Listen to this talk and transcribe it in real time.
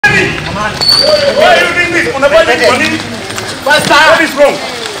Why are you doing this? Unafanya nini? Pastor, what is wrong?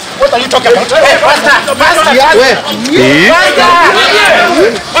 What are you talking about? Hey, Pastor! Pastor!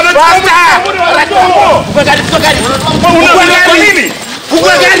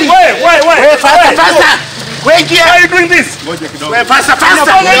 Why are you doing this?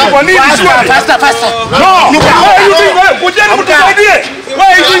 Pastor! No! Why are you doing that? Why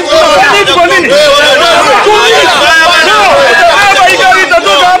are you doing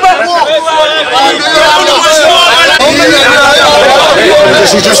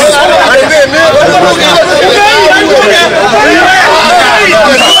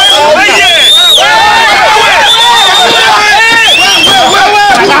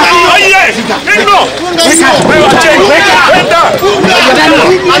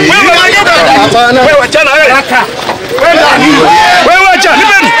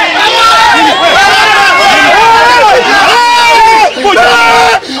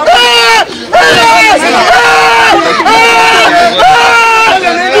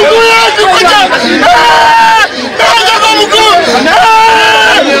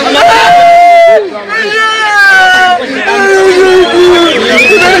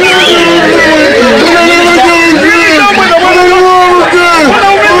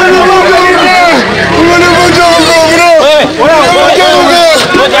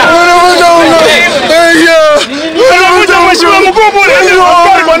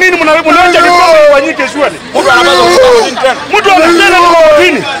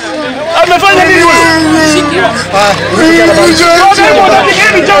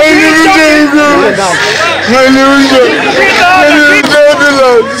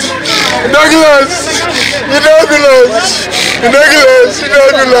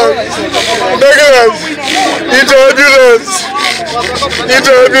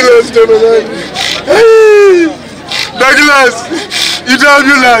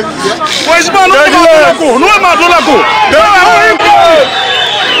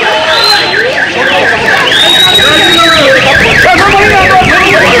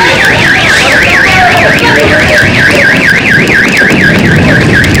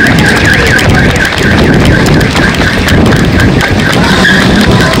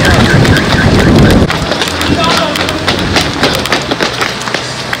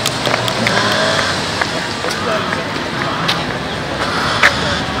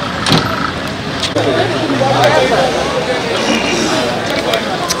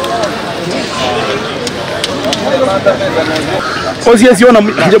Kwa hiyo siona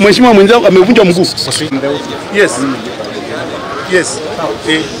mheshimiwa mwenzangu amevunja mguu. Yes. Yes.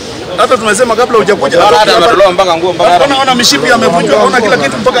 Hata tumesema kabla hujakuja hata anatolewa mpaka nguo mpaka ona mishipi amevunjwa, ona kila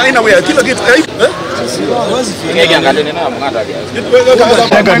kitu mpaka aina wewe kila kitu.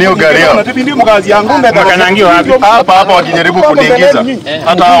 Ndio ndio gari yao. Ndio mkazi yangu Makanyangio wapi? Hapa wakijaribu kuniingiza.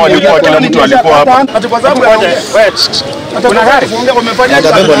 Hata hao walikuwa kila mtu alikuwa hapa. Hata kwa sababu kuna gari wamefanya na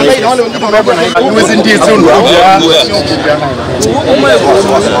wale wengine wamebeba na hiyo. Mwezi ndizi ndio.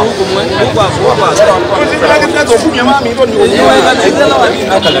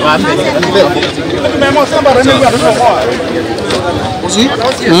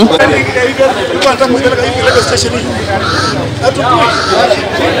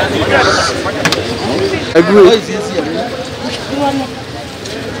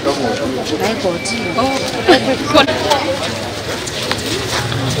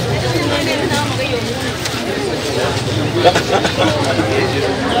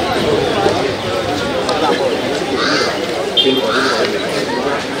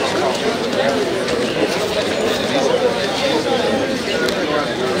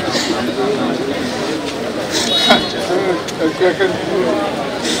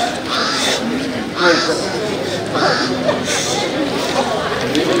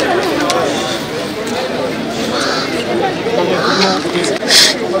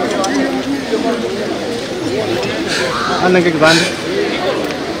 Ananga kibanda.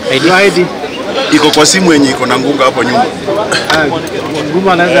 ID iko kwa simu yenye iko na ngunga hapo nyuma.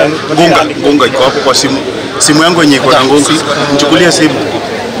 Nguma anaweza ngunga iko hapo kwa simu. Simu yangu yenye iko na ngunga. Nichukulie simu.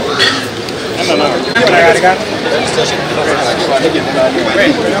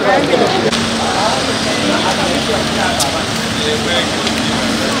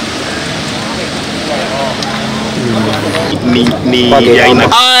 ni ya ina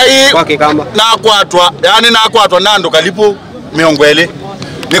kwake kama nakwatwa yani nakwatwa nando kalipo miongwele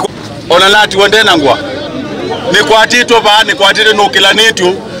ona lati wendena ngwa ni kwatito ba ni kwatito no kila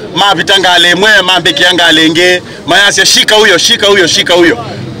netu mapitangale mwe mambekiangale nge mayasi shika huyo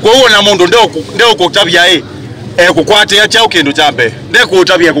kwa huo na mundu ndio kutabia kukwate ya chao kindu chambe ndio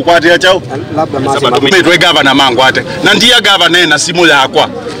kutabia kukwate ya chao labda masi governor mangu ate na ndia governor na simu yakwa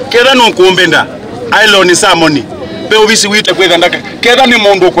kera no kuombenda ailo ni samoni pe obisi wite kwenda ndaka kera ni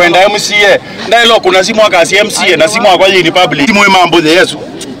mundu kwenda MCA ndailo kuna simu akasi MCA na simu akwa yini public simu mambo de Yesu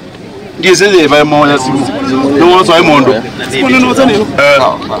ndiye seze ba moya simu no wazo ai mundu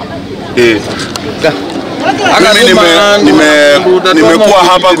nimekuwa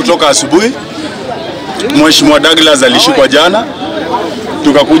hapa kutoka asubuhi. Mheshimiwa Douglas alishikwa jana,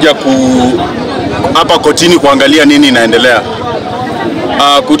 tukakuja hapa kotini kuangalia nini inaendelea.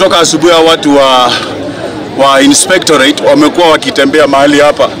 Kutoka asubuhi watu wa inspectorate wamekuwa wakitembea mahali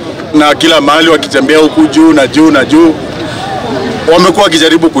hapa na kila mahali wakitembea huku juu na juu na juu, wamekuwa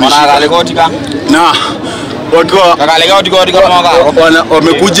wakijaribu kunishika na wakiwa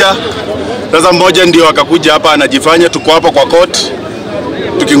wamekuja. Sasa mmoja ndio akakuja hapa anajifanya tuko hapa kwa court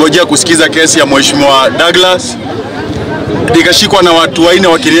tukingojea kusikiza kesi ya Mheshimiwa Douglas. Nikashikwa na watu waine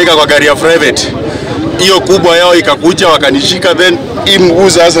wakiniweka kwa gari ya private. Hiyo kubwa yao ikakuja wakanishika, then mguu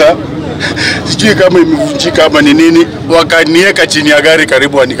sasa sijui kama imevunjika ama ni nini, wakaniweka chini ya gari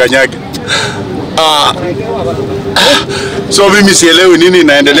karibu wanikanyage. So mimi sielewi nini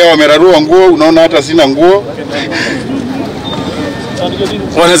inaendelea. Wamerarua nguo, unaona hata sina nguo.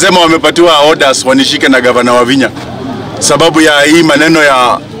 Wanasema wamepatiwa orders wanishike na gavana Wavinya. Sababu ya hii maneno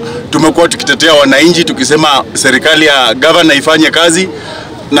ya tumekuwa tukitetea wananchi tukisema serikali ya gavana ifanye kazi,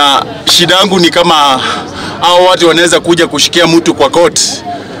 na shida yangu ni kama hao watu wanaweza kuja kushikia mtu kwa court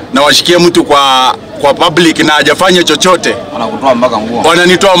na washikia mtu kwa public na hajafanya chochote,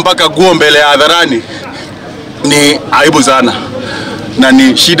 wananitoa mpaka nguo mbele ya hadharani. Ni aibu sana na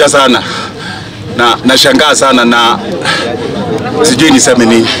ni shida sana na nashangaa sana na sijui niseme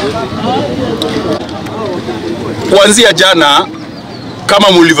nini. Kuanzia jana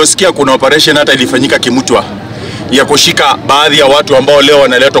kama mlivyosikia kuna operation hata ilifanyika Kimutwa ya kushika baadhi ya watu ambao leo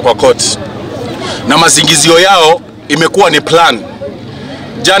wanaletwa kwa court, na masingizio yao imekuwa ni plan.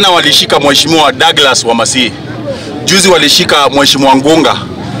 Jana walishika Mheshimiwa Douglas wa Masii, juzi walishika Mheshimiwa Ngunga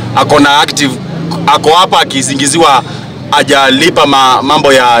ako hapa akizingiziwa hajalipa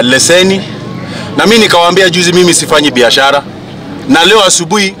mambo ya leseni, na mimi nikawaambia juzi mimi sifanyi biashara, na leo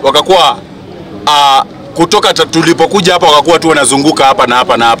asubuhi wakakuwa kutoka tulipokuja hapa wakakuwa tu wanazunguka hapa na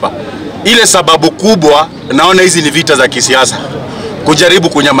hapa na hapa. Ile sababu kubwa naona hizi ni vita za kisiasa kujaribu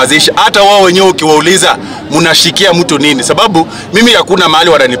kunyamazisha. Hata wao wenyewe ukiwauliza mnashikia mtu nini, sababu mimi hakuna mahali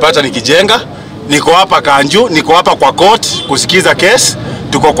wananipata nikijenga. Niko hapa Kanju, niko hapa kwa court kusikiza case,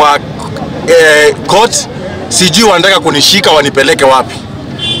 tuko kwa court. Sijui wanataka kunishika wanipeleke wapi,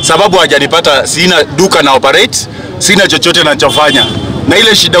 sababu hajanipata, sina duka na operate, sina chochote ninachofanya. Na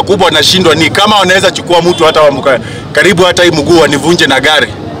ile shida kubwa nashindwa ni kama wanaweza chukua mtu hata wamuka karibu hata hii mguu wanivunje na gari.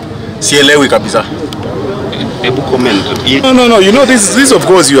 Sielewi kabisa. No, you know this of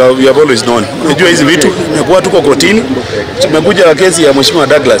course you have always known. Unajua hizi vitu imekuwa tuko kotini. Tumekuja kesi ya Mheshimiwa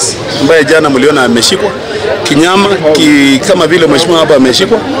Douglas ambaye jana mliona ameshikwa kinyama kama vile Mheshimiwa hapa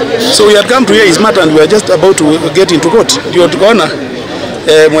ameshikwa. So we had come to hear his matter and we are just about to get into court. Ndio tukaona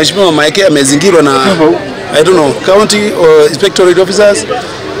Mheshimiwa Maeke amezingirwa na I don't know county or inspectorate officers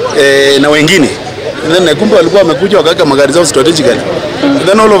na wengine. And then kumbe walikuwa wamekuja wakaweka magari zao strategically. And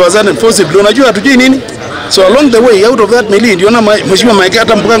then all of a sudden forcibly, unajua hatujui nini. So along the way out of that melee ndio na Mheshimiwa Maeke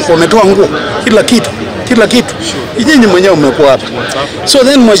hata mpaka wametoa nguo kila kitu. Nyinyi mwenyewe mmekuwa hapa. So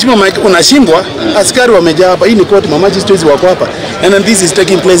then Mheshimiwa Maeke unashindwa, askari wamejaa hapa. Hii ni court, magistrates wako hapa. And then this is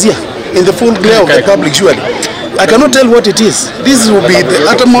taking place here in the full glare of the public surely. I cannot tell what it is. This will be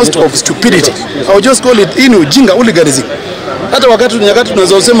the uttermost of stupidity. I will just call it ujinga hooliganism. Hata wakati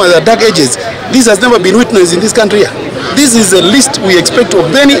tunazosema the dark ages, this has never been witnessed in this country here. This is the least we expect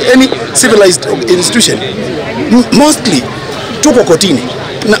of any civilized institution. Mostly tuko kotini.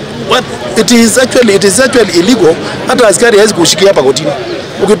 Na what it is actually illegal. Hata askari hawezi kushikia hapa kotini.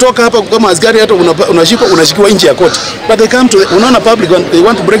 Ukitoka hapa kama askari hata unashikiwa nje ya koti. But they come to unaona public, they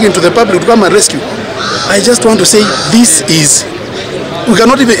want to break into the public to come and rescue. I just want to say this is, we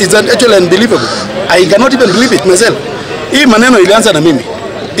cannot even, it's actually unbelievable. I cannot even believe it myself. Hii maneno ilianza na mimi,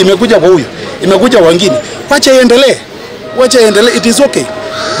 imekuja kwa huyu, imekuja wengine. Wacha iendelee, it is okay.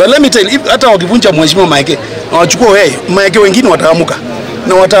 But let me tell you, hata wakivunja Mheshimiwa Maeke na wachukua yeye, Maeke wengine wataamuka.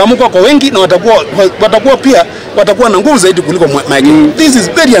 Na wataamuka kwa wengi na watakuwa na nguvu zaidi kuliko Maeke. This is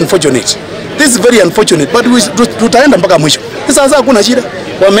very unfortunate. But tutaenda mpaka mwisho. Sasa hakuna shida.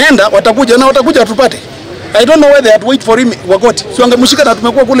 Wameenda, watakuja tupate. I don't know why they had wait for him wakoti. Si wangemshika na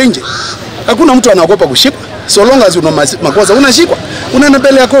tumekuwa kule nje. Hakuna mtu anaogopa kushikwa. So long as una makosa unashikwa, unaenda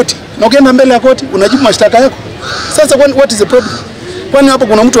mbele ya koti. Na ukienda mbele ya koti unajibu mashtaka yako. Sasa what is the problem? Kwani hapo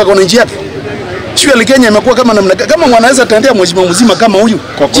kuna mtu akona nchi yake? Actually Kenya imekuwa kama namna kama wanaweza tendea mheshimiwa mzima kama huyu.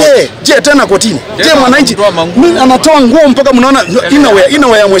 Je tena kotini. Je mwananchi mimi anatoa nguo mpaka mnaona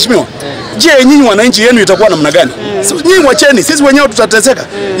inawe ya mheshimiwa. Je nyinyi wananchi yenu itakuwa namna gani? Nyinyi wacheni, sisi wenyewe tutateseka.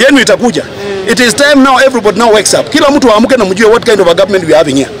 Yenu itakuja. It is time now everybody now wakes up. Kila mtu aamke na mjue what kind of a government we are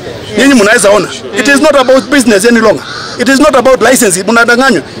having here. Nyinyi mnaweza ona. It is not about business any longer. It is not about license.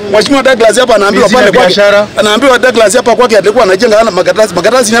 Mnadanganywa. Mheshimiwa Douglas hapa anaambiwa pale kwake. Anaambiwa Douglas hapa kwake alikuwa anajenga makaratasi.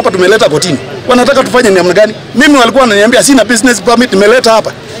 Makaratasi hapa tumeleta kotini. Wanataka tufanye namna gani? Mimi walikuwa wananiambia sina business permit nimeleta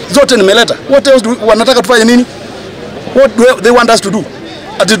hapa. Zote nimeleta. What else wanataka tufanye nini? What do they want us to do?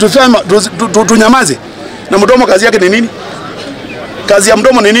 Ati tunyamaze. Na mdomo kazi yake ni nini? Kazi ya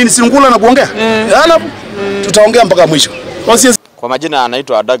mdomo ni nini? Si ngula na kuongea. Halafu tutaongea mpaka mwisho. Kwa majina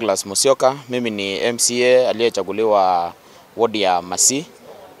anaitwa Douglas Musyoka, mimi ni MCA aliyechaguliwa ward ya Masi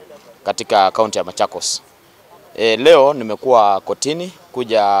katika kaunti ya Machakos. Leo nimekuwa kotini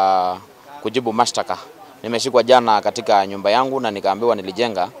kuja kujibu mashtaka. Nimeshikwa jana katika nyumba yangu na nikaambiwa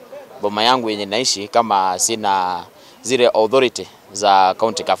nilijenga boma yangu yenye naishi kama sina zile authority za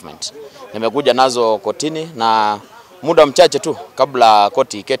county government. Nimekuja nazo kotini na muda mchache tu kabla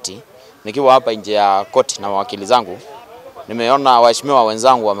koti iketi, nikiwa hapa nje ya koti na wakili zangu, nimeona waheshimiwa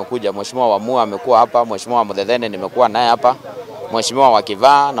wenzangu wamekuja. Mheshimiwa wa Mua amekuwa hapa, Mheshimiwa wa Mudhedhene nimekuwa naye hapa, Mheshimiwa wa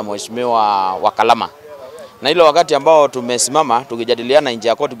Kivaa na Mheshimiwa wa Kalama. Na ile wakati ambao tumesimama tukijadiliana nje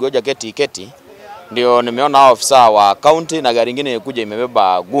ya koti goja keti, ndio nimeona hao ofisa wa county na gari nyingine kuja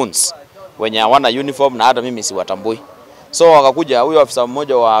imebeba goons wenye hawana uniform na hata mimi siwatambui. So wakakuja, huyo ofisa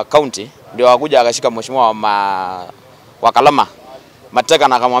mmoja wa county ndio akakuja akashika Mheshimiwa wa Kalama mateka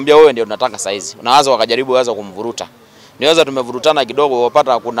na akamwambia wewe ndio tunataka saizi. Unaanza wakajaribu waanza kumvuruta. Niweza tumevurutana kidogo,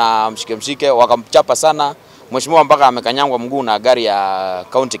 wapata kuna mshike wakamchapa sana. Mheshimiwa mpaka amekanyangwa mguu na gari ya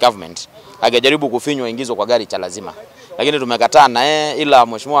county government. Akajaribu kufinywa ingizo kwa gari cha lazima. Lakini tumekataa naye, ila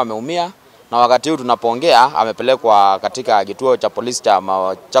mheshimiwa ameumia na wakati huu tunapoongea amepelekwa katika kituo cha polisi cha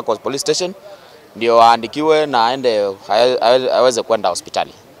Machakos police station ndio aandikiwe na aende aweze kwenda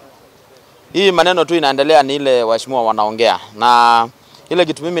hospitali. Hii maneno tu inaendelea ni ile waheshimiwa wanaongea, na ile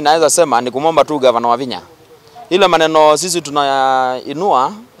kitu mimi naweza sema ni kumomba tu gavana Wavinya. Ile maneno sisi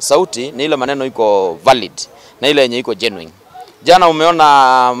tunainua sauti ni ile maneno iko valid na ile yenye iko genuine. Jana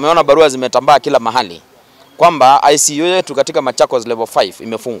umeona barua zimetambaa kila mahali kwamba ICU yetu katika Machakos level 5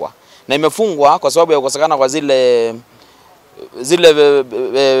 imefungwa. Na imefungwa kwa sababu ya kukosekana kwa zile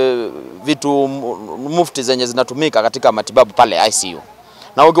vitu mufti zenye zinatumika katika matibabu pale ICU.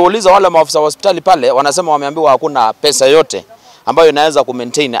 Na ukiuliza wale maafisa wa hospitali pale wanasema wameambiwa hakuna pesa yote ambayo inaweza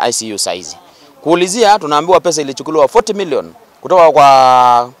kumaintain ICU size. Kuulizia tunaambiwa pesa ilichukuliwa 40 million kutoka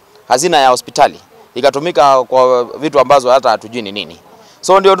kwa hazina ya hospitali ikatumika kwa vitu ambazo hata hatujui ni nini.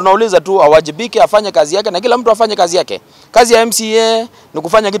 So ndio tunauliza tu awajibike, afanye kazi yake na kila mtu afanye kazi yake. Kazi ya MCA ni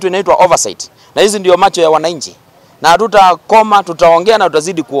kufanya kitu inaitwa oversight. Na hizi ndio macho ya wananchi. Na hatutakoma, tutaongea na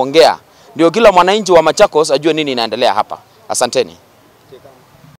tutazidi kuongea. Ndio kila mwananchi wa Machakos ajue nini inaendelea hapa. Asanteni.